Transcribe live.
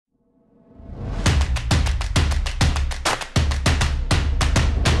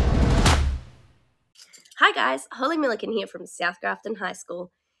Hi guys, Holly Millican here from South Grafton High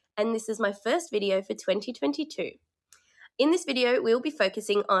School, and this is my first video for 2022. In this video, we'll be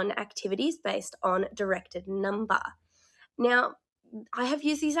focusing on activities based on directed number. Now, I have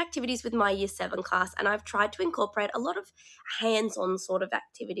used these activities with my Year 7 class, and I've tried to incorporate a lot of hands-on sort of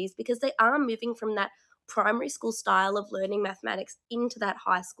activities because they are moving from that primary school style of learning mathematics into that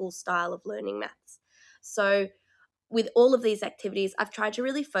high school style of learning maths. So with all of these activities, I've tried to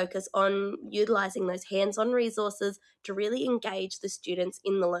really focus on utilising those hands-on resources to really engage the students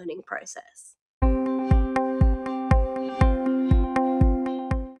in the learning process.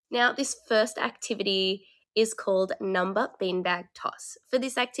 Now, this first activity is called Number Beanbag Toss. For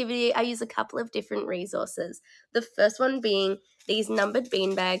this activity, I use a couple of different resources. The first one being these numbered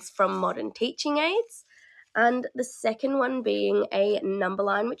beanbags from Modern Teaching Aids, and the second one being a number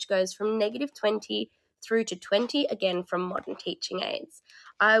line which goes from -20 through to 20, again from Modern Teaching Aids.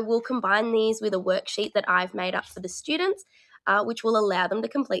 I will combine these with a worksheet that I've made up for the students, which will allow them to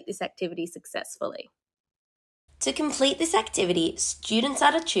complete this activity successfully. To complete this activity, students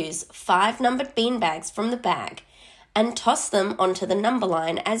are to choose 5 numbered beanbags from the bag and toss them onto the number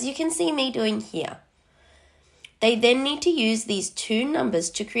line, as you can see me doing here. They then need to use these 2 numbers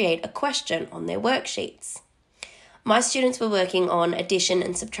to create a question on their worksheets. My students were working on addition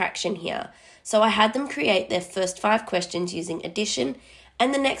and subtraction here, so I had them create their first 5 questions using addition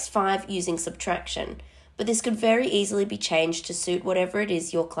and the next 5 using subtraction, but this could very easily be changed to suit whatever it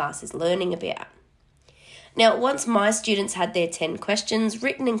is your class is learning about. Now, once my students had their 10 questions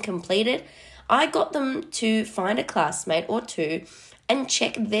written and completed, I got them to find a classmate or 2 and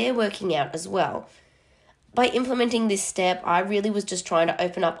check their working out as well. By implementing this step, I really was just trying to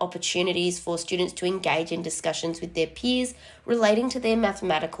open up opportunities for students to engage in discussions with their peers relating to their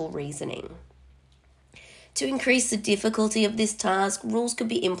mathematical reasoning. To increase the difficulty of this task, rules could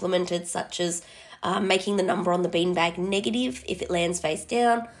be implemented, such as making the number on the beanbag negative if it lands face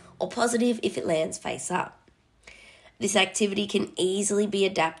down or positive if it lands face up. This activity can easily be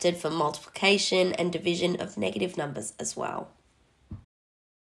adapted for multiplication and division of negative numbers as well.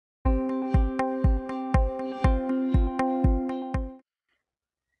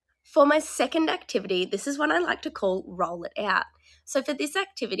 For my second activity, this is one I like to call Roll It Out. So for this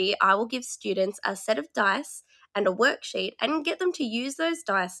activity, I will give students a set of dice and a worksheet and get them to use those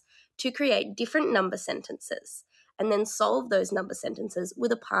dice to create different number sentences and then solve those number sentences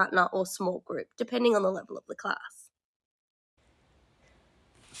with a partner or small group, depending on the level of the class.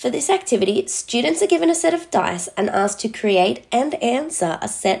 For this activity, students are given a set of dice and asked to create and answer a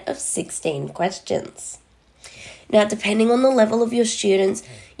set of 16 questions. Now, depending on the level of your students,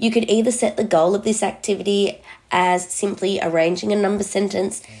 you could either set the goal of this activity as simply arranging a number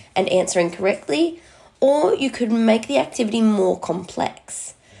sentence and answering correctly, or you could make the activity more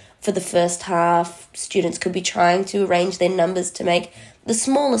complex. For the first half, students could be trying to arrange their numbers to make the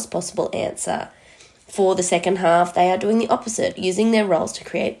smallest possible answer. For the second half, they are doing the opposite, using their roles to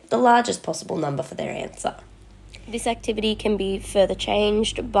create the largest possible number for their answer. This activity can be further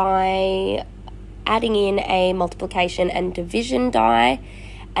changed by adding in a multiplication and division die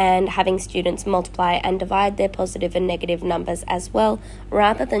and having students multiply and divide their positive and negative numbers as well,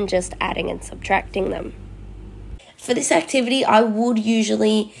 rather than just adding and subtracting them. For this activity, I would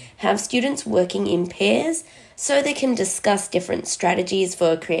usually have students working in pairs so they can discuss different strategies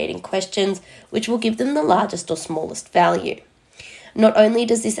for creating questions which will give them the largest or smallest value. Not only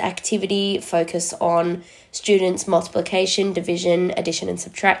does this activity focus on students' multiplication, division, addition and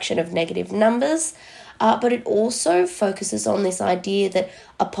subtraction of negative numbers, but it also focuses on this idea that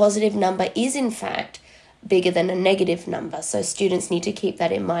a positive number is in fact bigger than a negative number. So students need to keep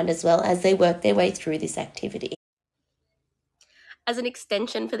that in mind as well as they work their way through this activity. As an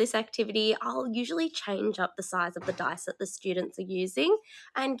extension for this activity, I'll usually change up the size of the dice that the students are using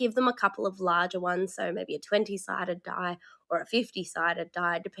and give them a couple of larger ones, so maybe a 20-sided die or a 50-sided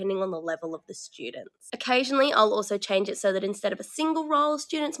die, depending on the level of the students. Occasionally, I'll also change it so that instead of a single roll,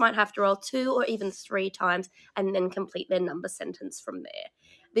 students might have to roll 2 or even 3 times and then complete their number sentence from there.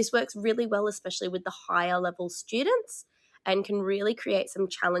 This works really well, especially with the higher level students, and can really create some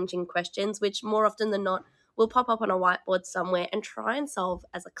challenging questions, which more often than not will pop up on a whiteboard somewhere and try and solve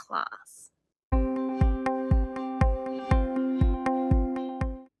as a class.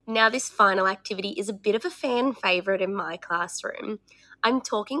 Now, this final activity is a bit of a fan favourite in my classroom. I'm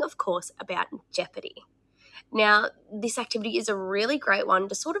talking, of course, about Jeopardy. Now, this activity is a really great one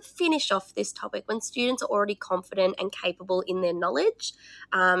to sort of finish off this topic when students are already confident and capable in their knowledge,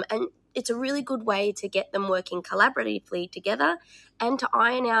 and it's a really good way to get them working collaboratively together and to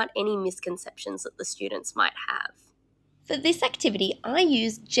iron out any misconceptions that the students might have. For this activity, I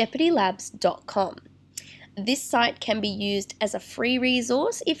use jeopardylabs.com. This site can be used as a free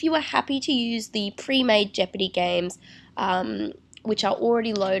resource if you are happy to use the pre-made Jeopardy games, which are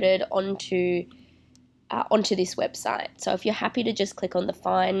already loaded onto this website. So if you're happy to just click on the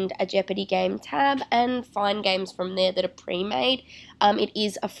Find a Jeopardy Game tab and find games from there that are pre-made, it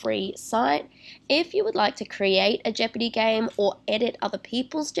is a free site. If you would like to create a Jeopardy game or edit other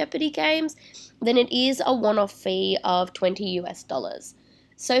people's Jeopardy games, then it is a one-off fee of $20 US.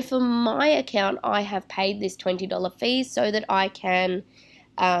 So for my account, I have paid this $20 fee so that I can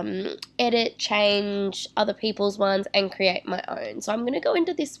edit, change other people's ones, and create my own. So I'm going to go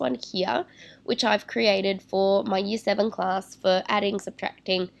into this one here, which I've created for my Year 7 class for adding,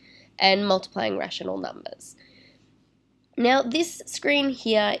 subtracting, and multiplying rational numbers. Now this screen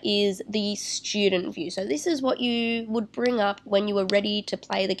here is the student view. So this is what you would bring up when you were ready to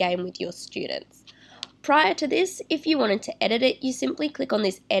play the game with your students. Prior to this, if you wanted to edit it, you simply click on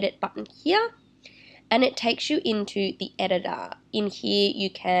this edit button here, and it takes you into the editor. In here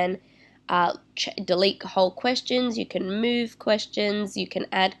you can delete whole questions, you can move questions, you can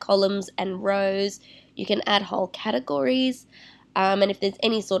add columns and rows, you can add whole categories, and if there's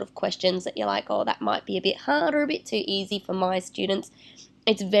any sort of questions that you're like, oh, that might be a bit hard or a bit too easy for my students,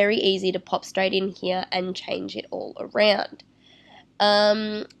 it's very easy to pop straight in here and change it all around.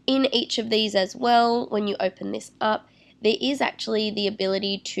 In each of these as well, when you open this up, there is actually the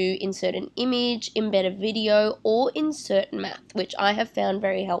ability to insert an image, embed a video, or insert math, which I have found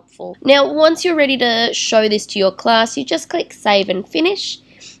very helpful. Now, once you're ready to show this to your class, you just click Save and Finish,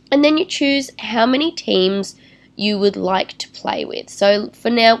 and then you choose how many teams you would like to play with. So for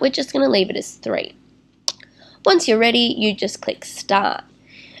now, we're just going to leave it as 3. Once you're ready, you just click Start.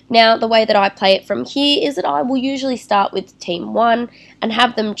 Now, the way that I play it from here is that I will usually start with Team 1 and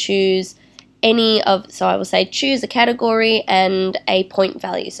have them choose so I will say choose a category and a point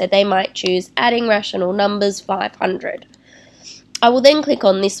value. So they might choose adding rational numbers 500. I will then click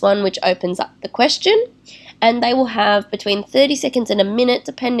on this one, which opens up the question, and they will have between 30 seconds and a minute,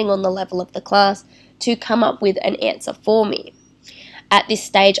 depending on the level of the class, to come up with an answer for me. At this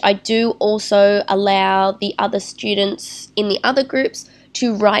stage, I do also allow the other students in the other groups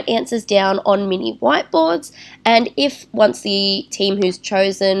to write answers down on mini whiteboards, and if once the team who's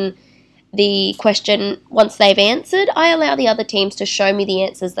chosen the question, once they've answered, I allow the other teams to show me the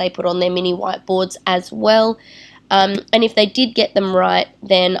answers they put on their mini whiteboards as well. And if they did get them right,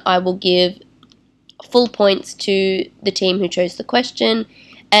 then I will give full points to the team who chose the question,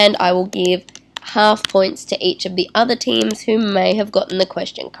 and I will give half points to each of the other teams who may have gotten the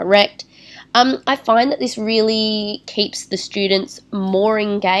question correct. I find that this really keeps the students more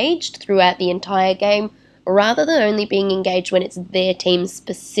engaged throughout the entire game, rather than only being engaged when it's their team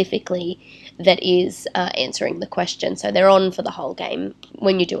specifically that is answering the question. So they're on for the whole game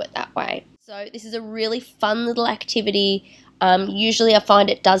when you do it that way. So this is a really fun little activity. Usually I find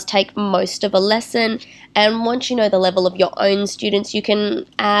it does take most of a lesson, and once you know the level of your own students, you can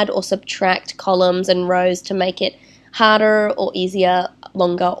add or subtract columns and rows to make it harder or easier,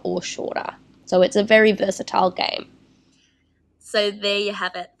 longer or shorter. So it's a very versatile game. So there you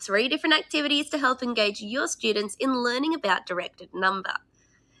have it, 3 different activities to help engage your students in learning about directed number.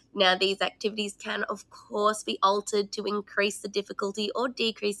 Now, these activities can, of course, be altered to increase the difficulty or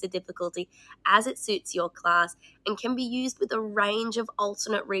decrease the difficulty as it suits your class, and can be used with a range of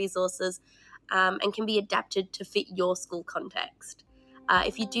alternate resources and can be adapted to fit your school context.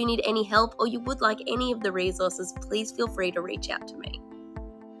 If you do need any help or you would like any of the resources, please feel free to reach out to me.